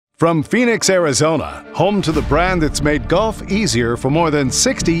From Phoenix, Arizona, home to the brand that's made golf easier for more than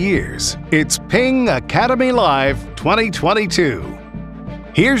 60 years, it's Ping Academy Live 2022.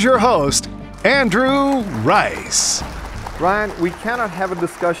 Here's your host, Andrew Rice. Ryan, we cannot have a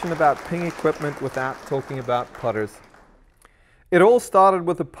discussion about Ping equipment without talking about putters. It all started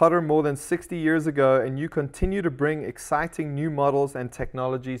with a putter more than 60 years ago, and you continue to bring exciting new models and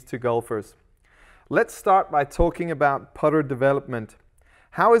technologies to golfers. Let's start by talking about putter development.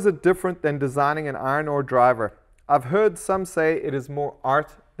 How is it different than designing an iron or driver? I've heard some say it is more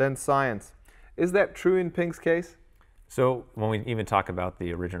art than science. Is that true in Ping's case? So when we even talk about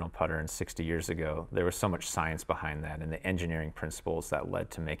the original putter in 60 years ago, there was so much science behind that and the engineering principles that led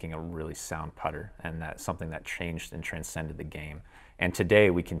to making a really sound putter, and that's something that changed and transcended the game. And today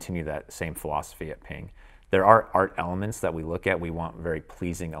we continue that same philosophy at Ping. There are art elements that we look at. We want very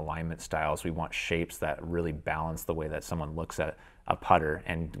pleasing alignment styles. We want shapes that really balance the way that someone looks at a putter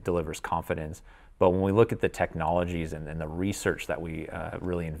and delivers confidence. But when we look at the technologies and the research that we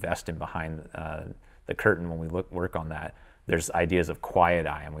really invest in behind the curtain, when we work on that, there's ideas of quiet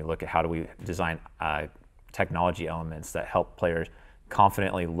eye, and we look at how do we design technology elements that help players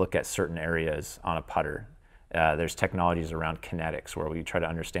confidently look at certain areas on a putter. There's technologies around kinetics where we try to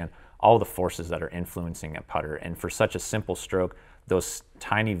understand all the forces that are influencing a putter, and for such a simple stroke, those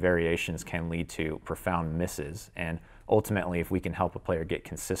tiny variations can lead to profound misses. And ultimately, if we can help a player get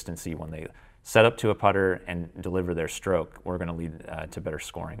consistency when they set up to a putter and deliver their stroke, we're going to lead to better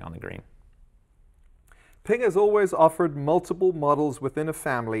scoring on the green. Ping has always offered multiple models within a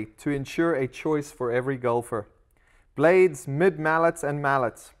family to ensure a choice for every golfer. Blades, mid-mallets, and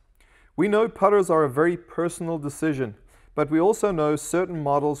mallets. We know putters are a very personal decision, but we also know certain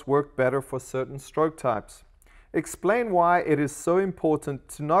models work better for certain stroke types. Explain why it is so important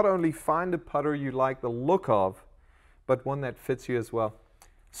to not only find a putter you like the look of, but one that fits you as well.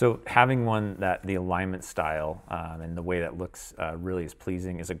 So having one that the alignment style and the way that looks really is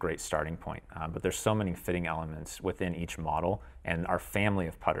pleasing is a great starting point. But there's so many fitting elements within each model and our family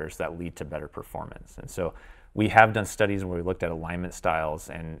of putters that lead to better performance. And so we have done studies where we looked at alignment styles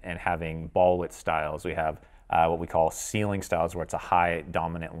and having ball width styles. We have what we call ceiling styles where it's a high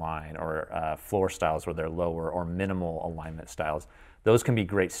dominant line, or floor styles where they're lower, or minimal alignment styles. Those can be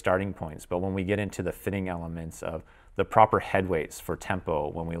great starting points, but when we get into the fitting elements of the proper head weights for tempo,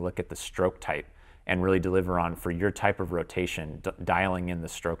 when we look at the stroke type and really deliver on for your type of rotation, dialing in the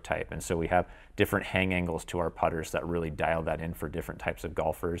stroke type. And so we have different hang angles to our putters that really dial that in for different types of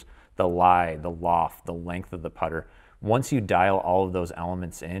golfers. The lie, the loft, the length of the putter. Once you dial all of those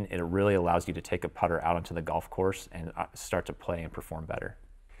elements in, it really allows you to take a putter out onto the golf course and start to play and perform better.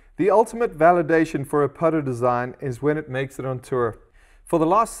 The ultimate validation for a putter design is when it makes it on tour. For the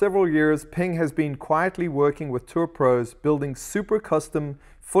last several years, Ping has been quietly working with tour pros, building super custom,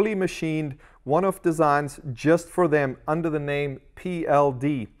 fully machined, one-off designs just for them under the name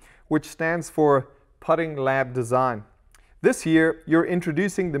PLD, which stands for Putting Lab Design. This year, you're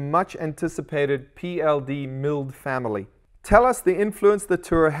introducing the much anticipated PLD Milled family. Tell us the influence the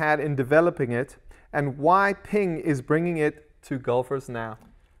tour had in developing it and why Ping is bringing it to golfers now.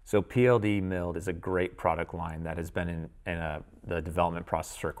 So PLD Milled is a great product line that has been in the development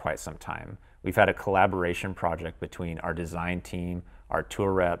process for quite some time. We've had a collaboration project between our design team, our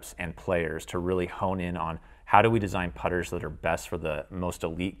tour reps, and players to really hone in on how do we design putters that are best for the most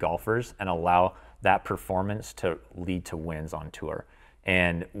elite golfers and allow that performance to lead to wins on tour.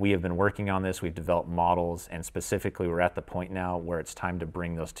 And we have been working on this. We've developed models, and specifically we're at the point now where it's time to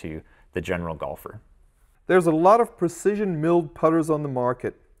bring those to the general golfer. There's a lot of precision milled putters on the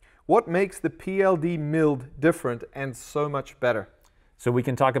market. What makes the PLD Milled different and so much better? So we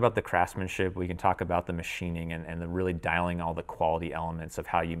can talk about the craftsmanship, we can talk about the machining and the really dialing all the quality elements of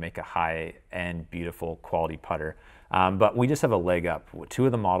how you make a high-end, beautiful quality putter. But we just have a leg up. Two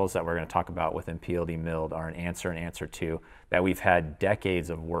of the models that we're going to talk about within PLD Milled are an Answer and Answer 2 that we've had decades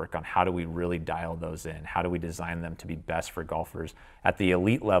of work on how do we really dial those in, how do we design them to be best for golfers at the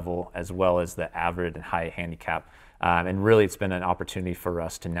elite level as well as the average and high handicap. And really it's been an opportunity for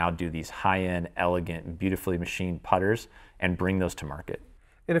us to now do these high-end, elegant, beautifully machined putters and bring those to market.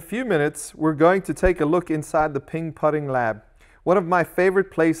 In a few minutes, we're going to take a look inside the Ping Putting Lab, one of my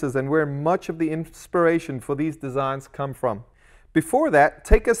favorite places and where much of the inspiration for these designs come from. Before that,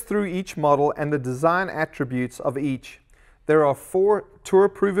 take us through each model and the design attributes of each. There are 4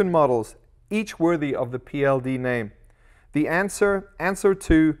 tour-proven models, each worthy of the PLD name. The Answer, Answer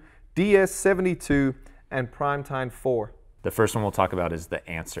 2, DS72, and Primetime 4. The first one we'll talk about is the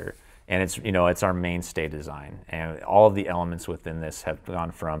Answer. And it's our mainstay design. And all of the elements within this have gone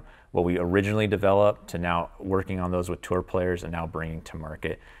from what we originally developed to now working on those with tour players and now bringing to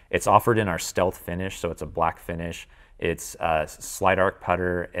market. It's offered in our stealth finish, so it's a black finish. It's a slide arc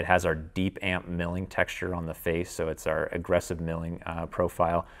putter. It has our deep amp milling texture on the face, so it's our aggressive milling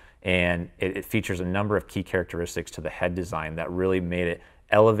profile. And it features a number of key characteristics to the head design that really made it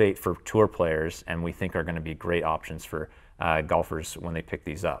elevate for tour players, and we think are going to be great options for golfers when they pick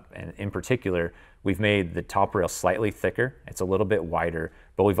these up. And in particular, we've made the top rail slightly thicker. It's a little bit wider,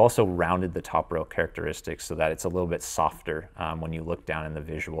 but we've also rounded the top rail characteristics so that it's a little bit softer when you look down in the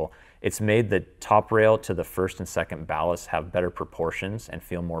visual. It's made the top rail to the first and second ballast have better proportions and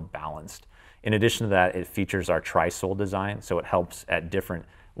feel more balanced. In addition to that, it features our tri-sole design, so it helps at different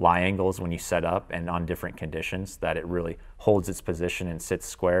lie angles when you set up and on different conditions that it really holds its position and sits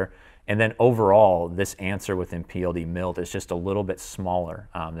square. And then overall, this answer within PLD Milled is just a little bit smaller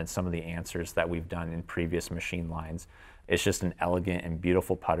than some of the answers that we've done in previous machine lines. It's just an elegant and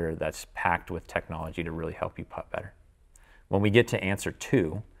beautiful putter that's packed with technology to really help you putt better. When we get to answer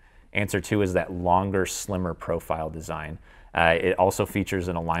two is that longer, slimmer profile design. It also features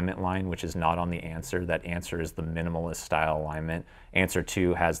an alignment line, which is not on the answer. That answer is the minimalist style alignment. Answer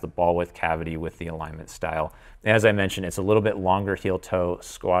 2 has the ball width cavity with the alignment style. And as I mentioned, it's a little bit longer heel toe,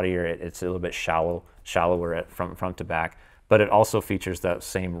 squattier. It's a little bit shallower from front to back, but it also features that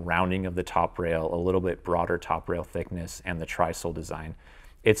same rounding of the top rail, a little bit broader top rail thickness, and the tri-sole design.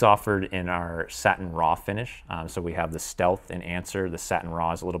 It's offered in our satin raw finish. So we have the stealth and answer. The satin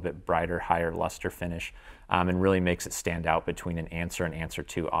raw is a little bit brighter, higher luster finish, and really makes it stand out between an answer and answer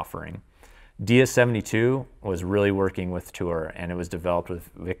 2 offering. DS72 was really working with Tour, and it was developed with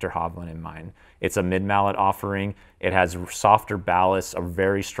Victor Hovland in mind. It's a mid-mallet offering. It has softer ballast, a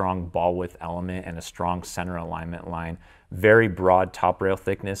very strong ball width element, and a strong center alignment line. Very broad top rail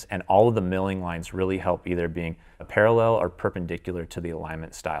thickness, and all of the milling lines really help either being parallel or perpendicular to the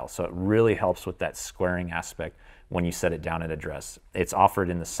alignment style. So it really helps with that squaring aspect when you set it down at address. It's offered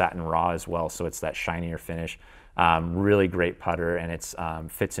in the satin raw as well, so it's that shinier finish. Really great putter, and it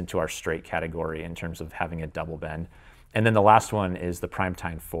fits into our straight category in terms of having a double bend. And then the last one is the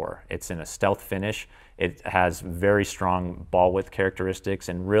Primetime 4. It's in a stealth finish. It has very strong ball width characteristics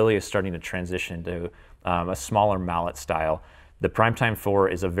and really is starting to transition to a smaller mallet style. The Primetime 4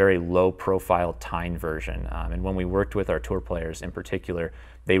 is a very low profile tine version. And when we worked with our tour players in particular,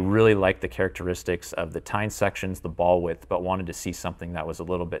 they really liked the characteristics of the tine sections, the ball width, but wanted to see something that was a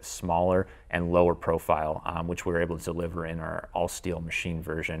little bit smaller and lower profile, which we were able to deliver in our all steel machine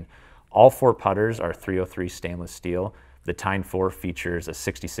version. All 4 putters are 303 stainless steel. The Tine 4 features a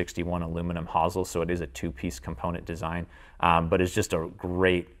 6061 aluminum hosel, so it is a 2-piece component design, but it's just a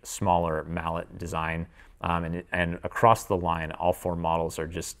great smaller mallet design. And across the line, all 4 models are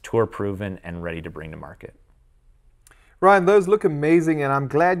just tour proven and ready to bring to market. Ryan, those look amazing, and I'm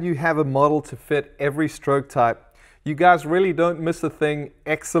glad you have a model to fit every stroke type. You guys really don't miss a thing.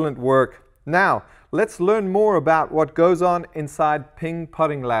 Excellent work. Now, let's learn more about what goes on inside Ping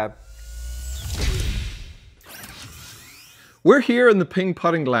Putting Lab. We're here in the Ping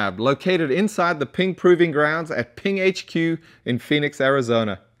Putting Lab, located inside the Ping Proving Grounds at Ping HQ in Phoenix,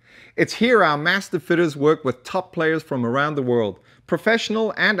 Arizona. It's here our master fitters work with top players from around the world,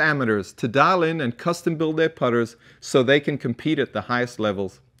 professional and amateurs, to dial in and custom build their putters so they can compete at the highest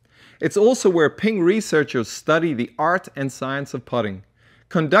levels. It's also where Ping researchers study the art and science of putting,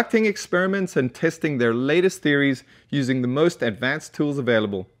 conducting experiments and testing their latest theories using the most advanced tools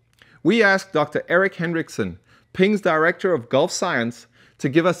available. We asked Dr. Erik Henrikson, Ping's Director of Golf Science, to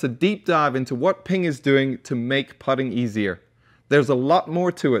give us a deep dive into what Ping is doing to make putting easier. There's a lot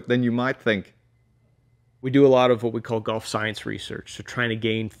more to it than you might think. We do a lot of what we call golf science research, so trying to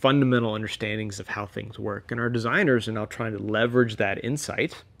gain fundamental understandings of how things work. And our designers are now trying to leverage that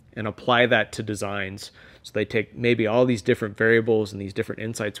insight and apply that to designs. So they take maybe all these different variables and these different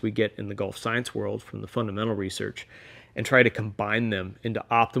insights we get in the golf science world from the fundamental research and try to combine them into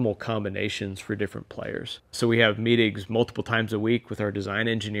optimal combinations for different players. So we have meetings multiple times a week with our design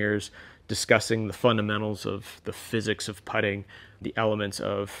engineers discussing the fundamentals of the physics of putting, the elements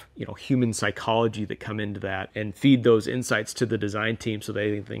of human psychology that come into that, and feed those insights to the design team so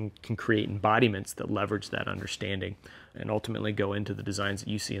they can create embodiments that leverage that understanding and ultimately go into the designs that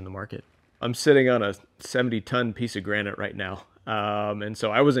you see in the market. I'm sitting on a 70-ton piece of granite right now. And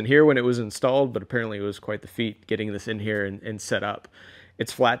so I wasn't here when it was installed, but apparently it was quite the feat getting this in here and set up.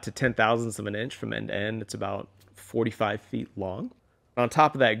 It's flat to 0.010 of an inch from end to end. It's about 45 feet long. On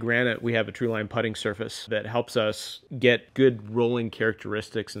top of that granite, we have a true line putting surface that helps us get good rolling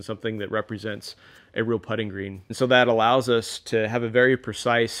characteristics and something that represents a real putting green. And so that allows us to have a very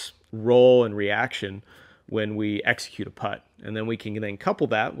precise roll and reaction when we execute a putt. And then we can then couple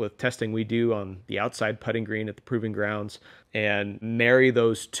that with testing we do on the outside putting green at the proving grounds and marry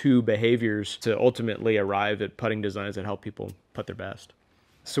those two behaviors to ultimately arrive at putting designs that help people putt their best.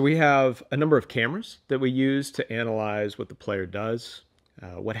 So we have a number of cameras that we use to analyze what the player does,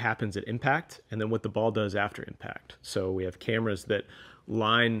 what happens at impact, and then what the ball does after impact. So we have cameras that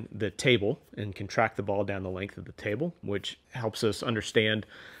line the table and can track the ball down the length of the table, which helps us understand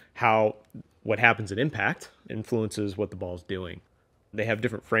how what happens at impact influences what the ball's doing. They have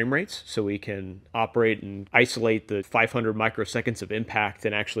different frame rates, so we can operate and isolate the 500 microseconds of impact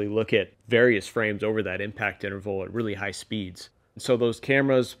and actually look at various frames over that impact interval at really high speeds. So those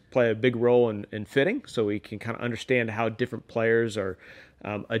cameras play a big role in fitting, so we can kind of understand how different players are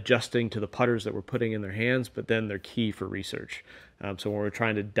adjusting to the putters that we're putting in their hands, but then they're key for research. So when we're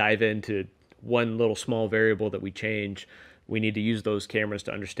trying to dive into one little small variable that we change, we need to use those cameras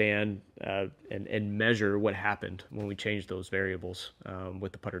to understand and measure what happened when we changed those variables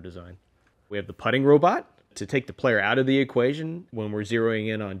with the putter design. We have the putting robot to take the player out of the equation when we're zeroing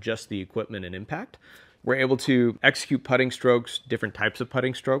in on just the equipment and impact. We're able to execute putting strokes, different types of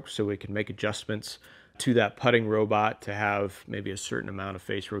putting strokes, so we can make adjustments to that putting robot to have maybe a certain amount of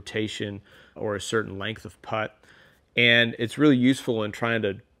face rotation or a certain length of putt. And it's really useful in trying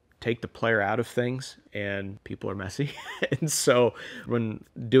to take the player out of things, and people are messy. And so when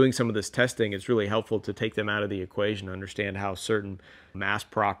doing some of this testing, it's really helpful to take them out of the equation, understand how certain mass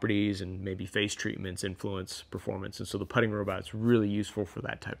properties and maybe face treatments influence performance. And so the putting robot is really useful for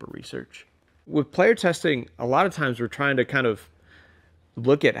that type of research. With player testing, a lot of times we're trying to kind of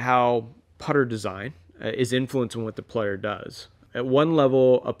look at how putter design is influencing what the player does. At one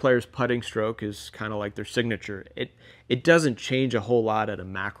level, a player's putting stroke is kind of like their signature. It doesn't change a whole lot at a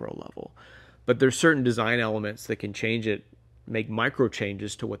macro level, but there's certain design elements that can change it, make micro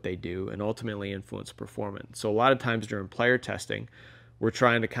changes to what they do, and ultimately influence performance. So a lot of times during player testing, we're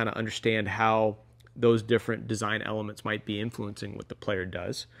trying to kind of understand how those different design elements might be influencing what the player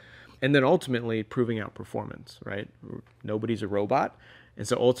does, and then ultimately proving out performance, right? Nobody's a robot. And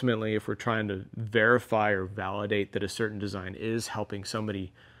so ultimately, if we're trying to verify or validate that a certain design is helping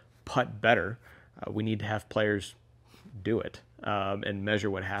somebody putt better, we need to have players do it and measure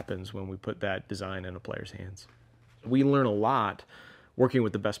what happens when we put that design in a player's hands. We learn a lot working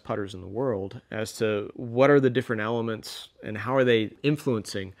with the best putters in the world as to what are the different elements and how are they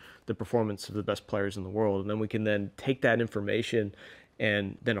influencing the performance of the best players in the world. And then we can then take that information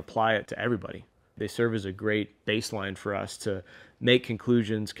and then apply it to everybody. They serve as a great baseline for us to make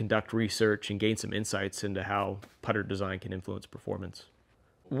conclusions, conduct research, and gain some insights into how putter design can influence performance.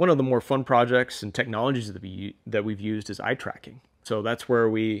 One of the more fun projects and technologies that we've used is eye tracking. So that's where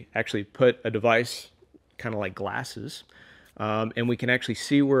we actually put a device, kind of like glasses, and we can actually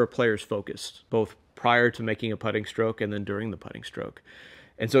see where a player's focused, both prior to making a putting stroke and then during the putting stroke.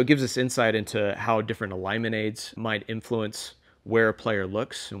 And so it gives us insight into how different alignment aids might influence where a player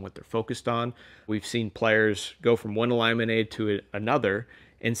looks and what they're focused on. We've seen players go from one alignment aid to another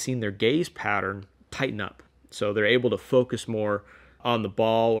and seen their gaze pattern tighten up. So they're able to focus more on the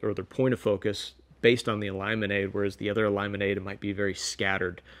ball or their point of focus based on the alignment aid, whereas the other alignment aid, it might be very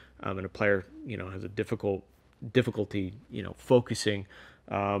scattered. And a player, has a difficulty, focusing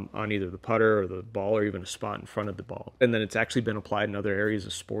on either the putter or the ball or even a spot in front of the ball. And then it's actually been applied in other areas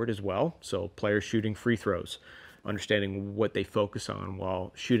of sport as well. So players shooting free throws, understanding what they focus on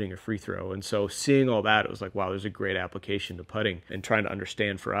while shooting a free throw. And so seeing all that, it was like, wow, there's a great application to putting and trying to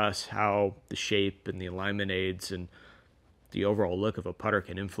understand for us how the shape and the alignment aids and the overall look of a putter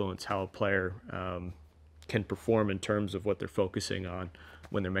can influence how a player can perform in terms of what they're focusing on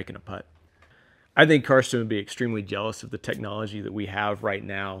when they're making a putt. I think Karsten would be extremely jealous of the technology that we have right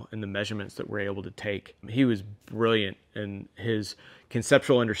now and the measurements that we're able to take. He was brilliant in his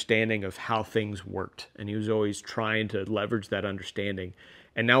conceptual understanding of how things worked, and he was always trying to leverage that understanding.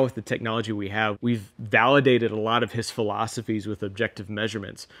 And now with the technology we have, we've validated a lot of his philosophies with objective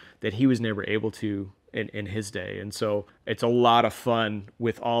measurements that he was never able to in his day. And so it's a lot of fun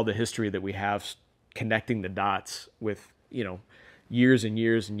with all the history that we have, connecting the dots with, years and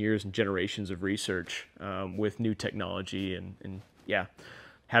years and years and generations of research with new technology and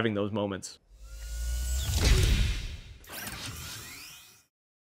having those moments.